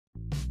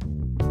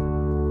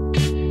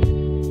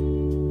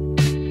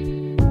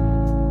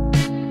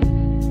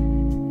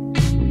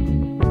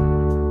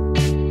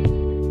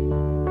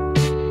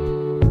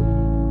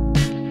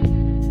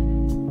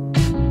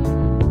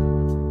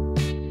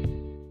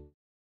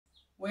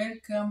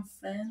Welcome,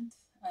 friend.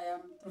 I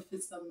am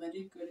Professor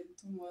Goretti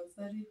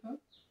UMUHOZARIHO.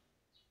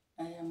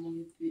 I am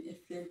with a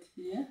friend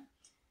here.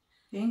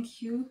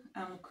 Thank you.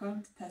 I'm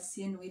called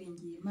Thacienne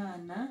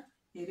Uwiringiyimana,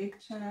 a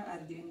lecturer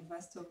at the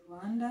University of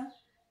Rwanda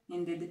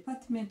in the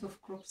Department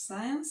of Crop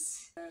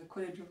Science,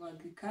 College of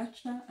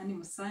Agriculture,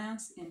 Animal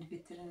Science, and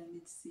Veterinary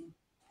Medicine.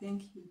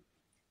 Thank you.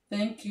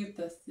 Thank you,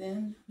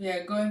 Thacienne. We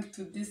are going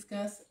to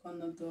discuss on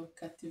the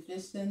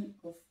cultivation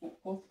of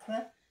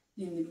okra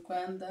in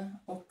Rwanda.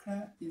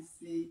 Okra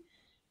is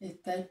a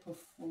type of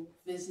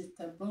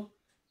vegetable.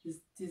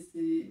 It is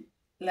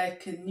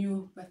like a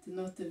new, but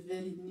not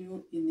very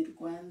new in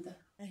Rwanda.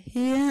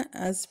 Here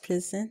as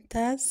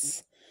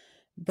presenters,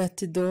 but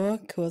the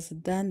work was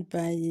done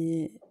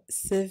by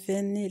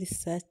 7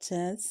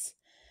 researchers,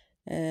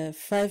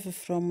 5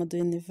 from the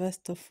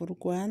University of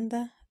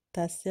Rwanda,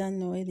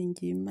 Thacienne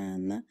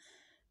Uwiringiyimana,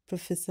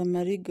 Professor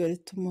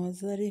Goretti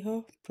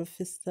UMUHOZARIHO,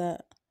 Professor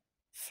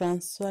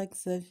Francois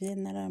Xavier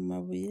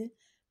NARAMABUYE,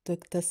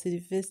 Dr.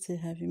 Sylvestre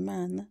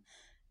HABIMANA,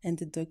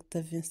 and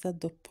Dr. Vincent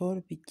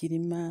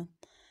BIGIRIMANA.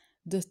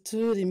 The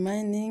 2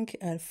 remaining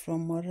are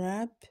from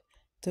RAB,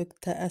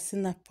 Dr.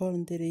 Assinapol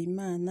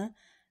NDEREYIMANA,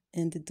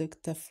 and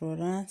Dr.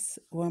 Florence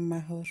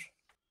UWAMAHORO.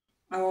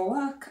 Our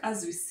work,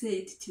 as we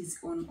said, it is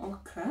on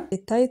okra. The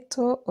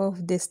title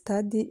of the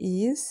study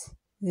is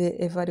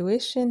The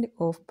Evaluation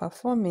of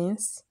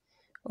Performance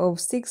of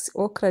 6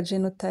 Okra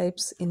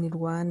Genotypes in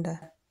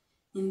Rwanda.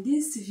 In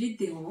this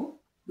video,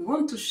 we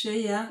want to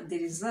share the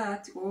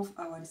result of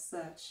our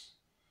research.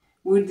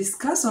 We'll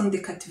discuss on the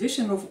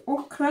cultivation of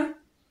okra,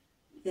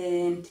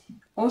 and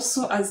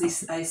also, as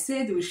I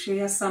said, we'll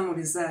share some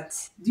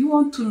results. Do you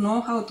want to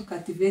know how to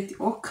cultivate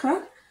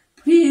okra?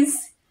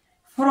 Please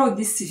follow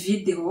this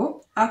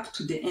video up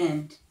to the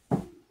end.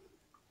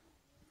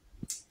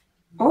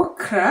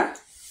 Okra,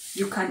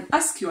 you can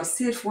ask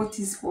yourself, what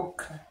is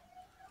okra?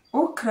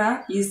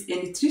 Okra is a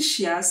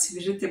nutritious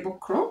vegetable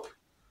crop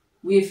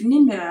with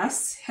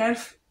numerous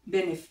health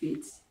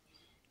benefits.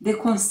 The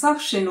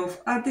consumption of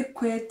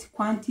adequate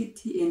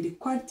quantity and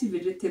quality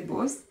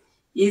vegetables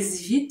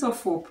is vital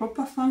for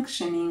proper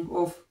functioning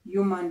of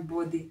human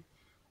body.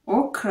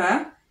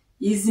 Okra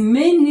is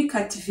mainly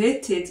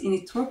cultivated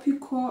in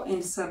tropical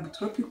and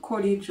subtropical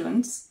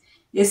regions,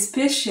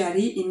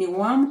 especially in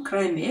warm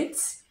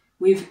climates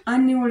with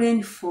annual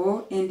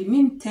rainfall and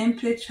mean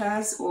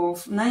temperatures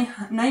of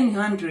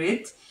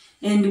 900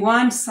 and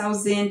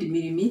 1000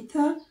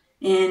 millimeter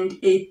and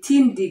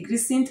 18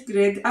 degrees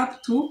centigrade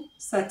up to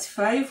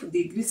 35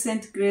 degrees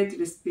centigrade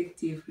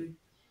respectively.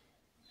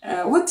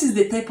 What is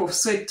the type of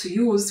soil to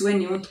use when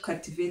you want to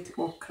cultivate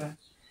okra?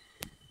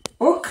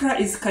 Okra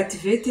is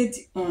cultivated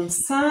on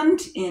sand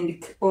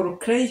and or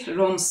clay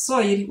loam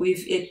soil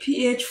with a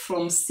pH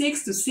from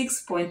 6 to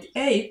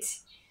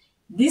 6.8.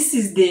 This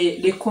is the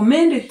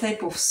recommended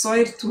type of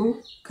soil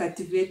to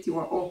cultivate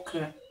your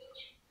okra.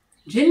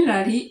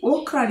 Generally,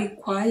 okra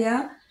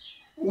require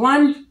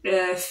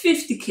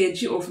 150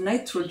 kg of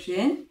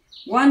nitrogen,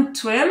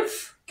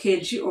 112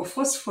 kg of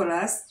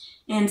phosphorus,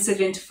 and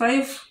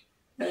 75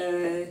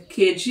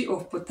 kg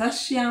of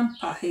potassium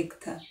per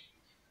hectare.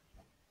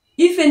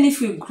 Even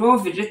if we grow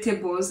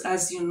vegetables,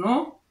 as you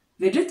know,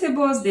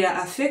 vegetables, they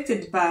are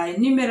affected by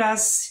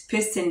numerous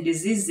pests and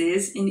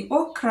diseases. In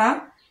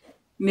okra,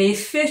 may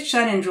face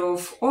challenge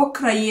of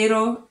okra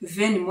yellow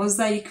vein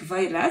mosaic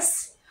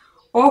virus,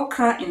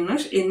 okra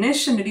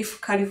initiation leaf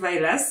curl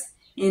virus,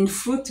 and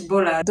fruit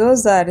borer.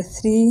 Those are the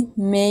 3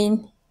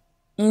 main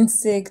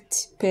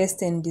insect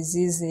pests and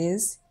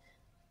diseases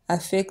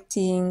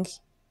affecting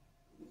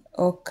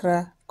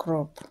okra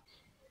crop.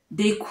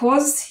 They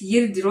cause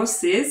yield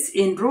losses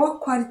and lower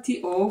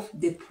quality of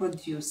the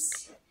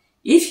produce.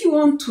 If you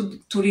want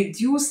to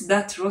reduce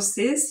that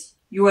losses,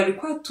 you are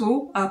required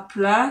to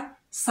apply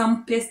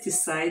some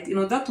pesticide in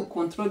order to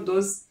control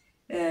those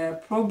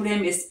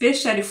problems,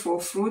 especially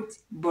for fruit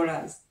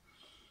borers.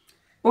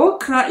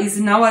 Okra is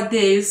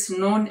nowadays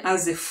known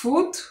as a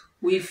food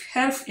with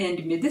health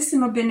and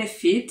medicinal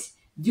benefit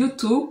due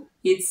to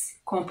its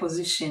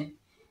composition.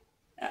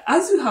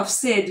 As we have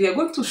said, we are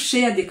going to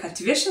share the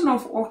cultivation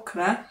of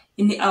okra.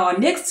 In our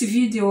next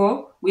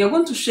video, we are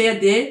going to share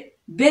the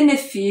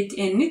benefit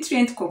and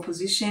nutrient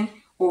composition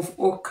of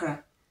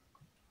okra.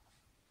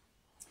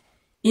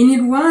 In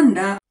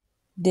Rwanda,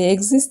 the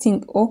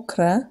existing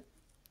okra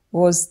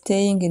was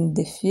staying in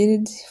the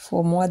field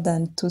for more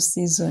than 2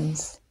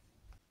 seasons.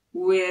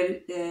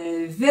 Were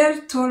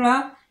very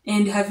thorough,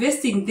 and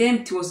harvesting them,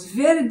 it was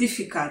very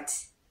difficult.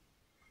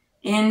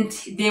 And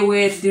they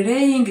were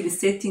delaying the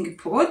setting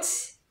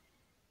pods,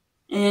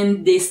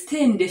 and they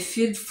stay in the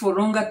field for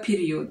longer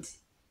period.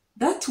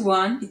 That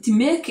one, it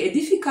make it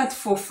difficult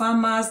for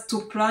farmers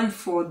to plan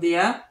for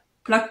their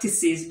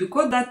practices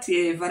because that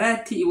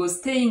variety was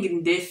staying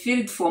in the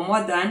field for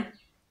more than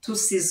 2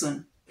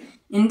 seasons.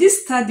 In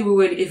this study, we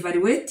were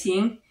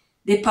evaluating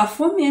the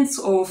performance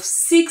of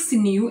 6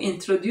 new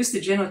introduced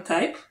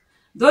genotypes.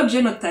 Those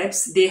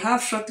genotypes, they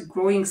have short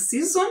growing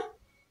season,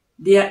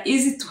 they are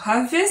easy to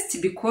harvest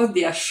because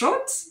they are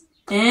short,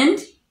 and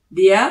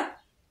they are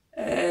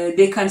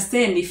they can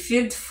stay in the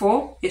field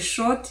for a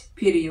short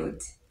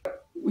period.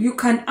 You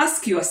can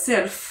ask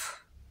yourself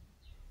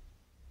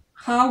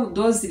how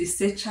those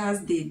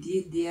researchers they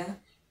did their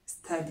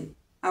study.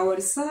 Our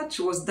research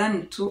was done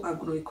in 2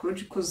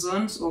 agroecological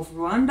zones of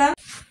Rwanda.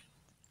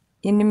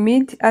 In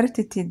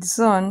mid-altitude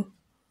zone,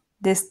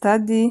 the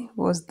study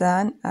was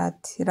done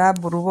at Lab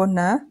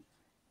Rubona,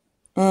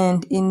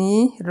 and in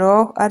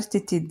low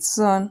altitude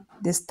zone,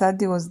 the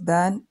study was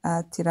done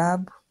at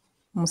Lab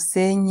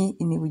Musenyi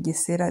in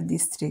Bugesera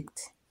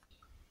district.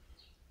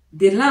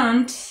 The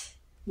land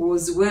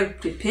was well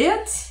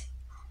prepared,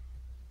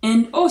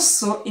 and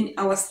also in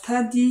our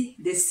study,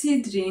 the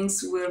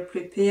seedlings were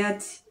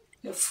prepared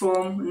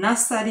from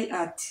nursery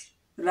at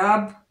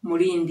Lab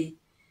Mulindi.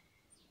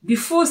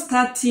 Before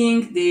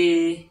starting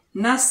the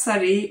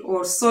nursery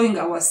or sowing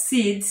our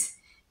seeds,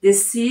 the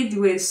seeds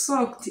were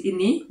soaked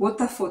in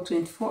water for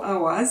 24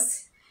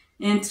 hours,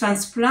 and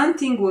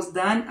transplanting was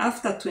done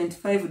after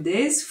 25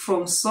 days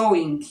from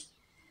sowing.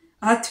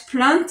 At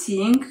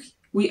planting,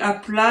 we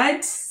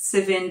applied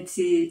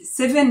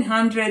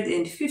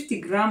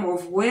 750 grams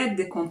of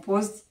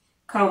well-decomposed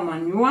cow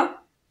manure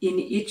in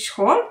each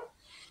hole,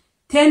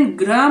 10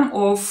 grams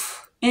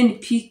of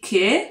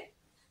NPK.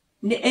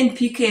 The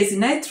NPK is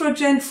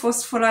nitrogen,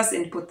 phosphorus,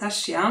 and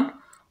potassium,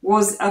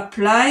 was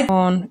applied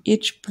on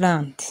each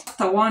plant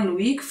after 1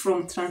 week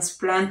from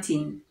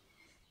transplanting.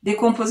 The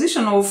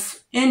composition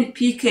of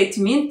NPK, it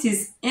means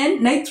is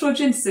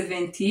nitrogen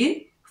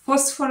 17,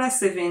 phosphorus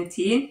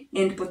 17,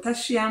 and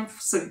potassium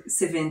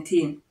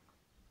 17.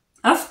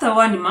 After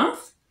 1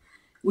 month,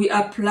 we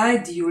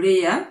applied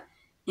urea,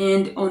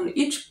 and on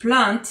each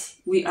plant,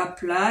 we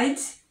applied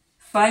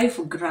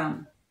 5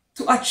 grams.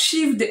 To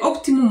achieve the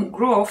optimum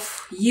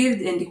growth,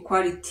 yield, and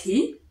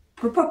quality,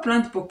 proper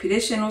plant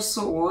population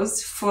also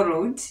was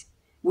followed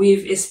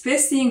with a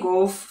spacing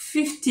of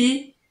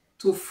 50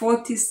 to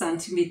 40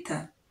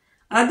 centimeters.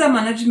 Other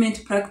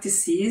management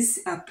practices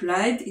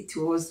applied, it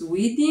was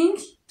weeding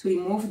to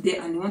remove the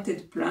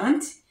unwanted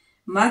plant,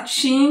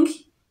 mulching,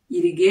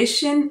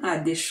 irrigation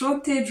at the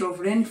shortage of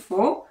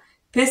rainfall,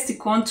 pest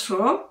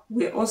control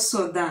were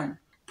also done.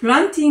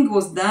 Planting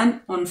was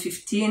done on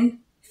 15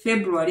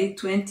 February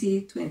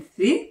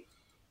 2023,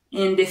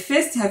 and the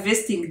first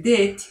harvesting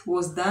date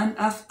was done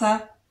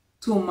after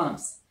 2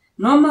 months.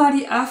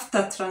 Normally,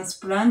 after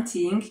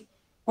transplanting,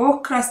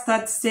 okra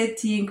starts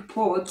setting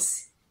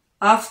pods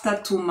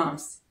after 2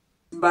 months.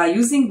 By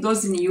using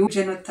those new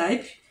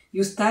genotypes,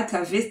 you start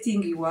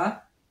harvesting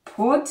your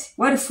pod.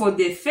 Well, for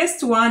the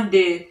first one,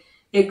 the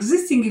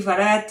existing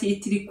variety,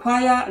 it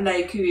requires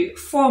like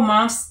 4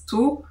 months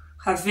to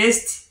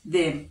harvest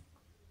them.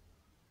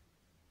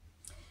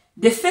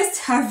 The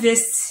first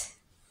harvest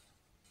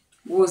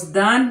was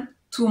done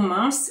 2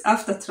 months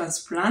after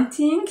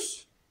transplanting,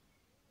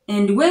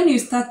 and when you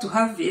start to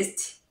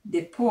harvest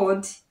the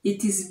pod,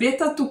 it is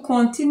better to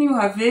continue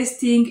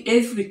harvesting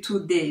every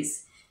 2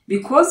 days,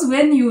 because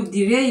when you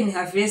delay in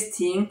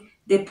harvesting,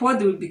 the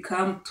pod will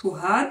become too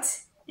hard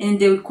and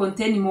they will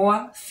contain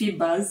more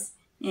fibers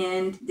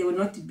and they will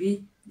not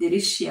be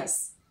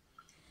delicious.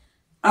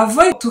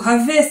 Avoid to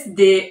harvest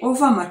the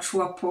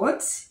over-mature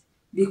pods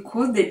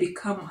because they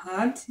become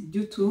hard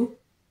due to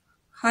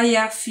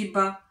higher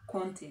fiber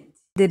content.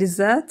 The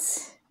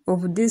results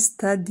of this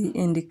study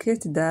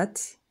indicate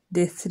that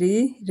the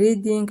 3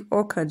 leading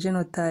okra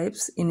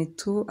genotypes in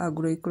 2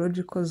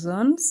 agroecological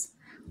zones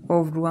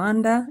of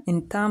Rwanda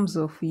in terms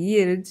of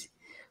yield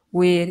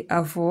were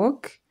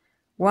Assoc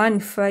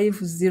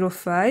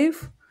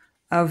 1505,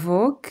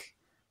 Assoc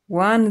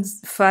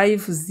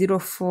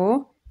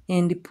 1504,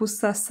 and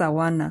Pusa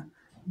Sawana,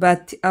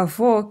 but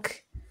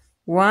Assoc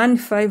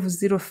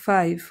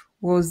 1505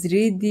 was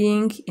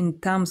leading in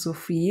terms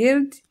of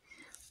yield,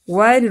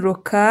 while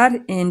local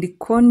and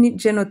cone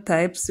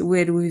genotypes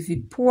were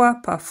with poor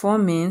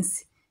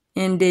performance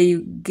and they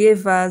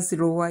gave us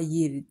lower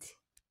yield.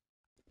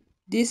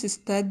 This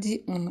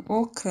study on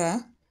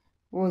okra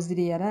was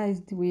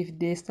realized with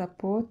the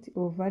support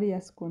of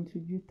various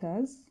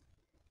contributors.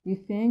 We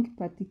thank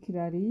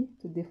particularly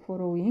to the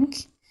following: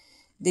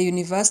 the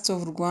University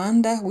of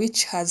Rwanda,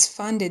 which has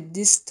funded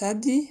this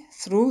study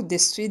through the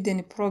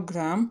Sweden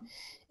program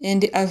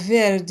and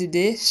availed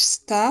the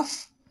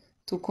staff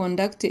to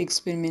conduct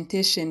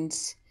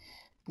experimentations.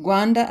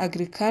 Rwanda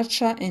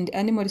Agriculture and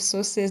Animal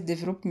Resources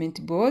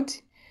Development Board,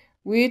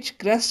 which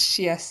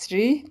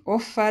graciously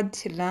offered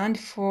land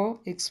for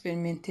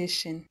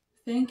experimentation.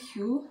 Thank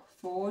you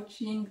for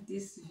watching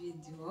this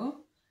video.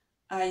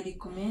 I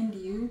recommend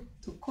you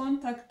to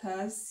contact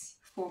us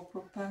for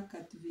proper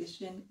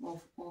cultivation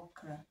of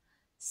okra.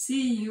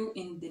 See you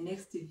in the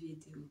next video.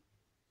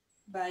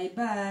 Bye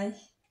bye.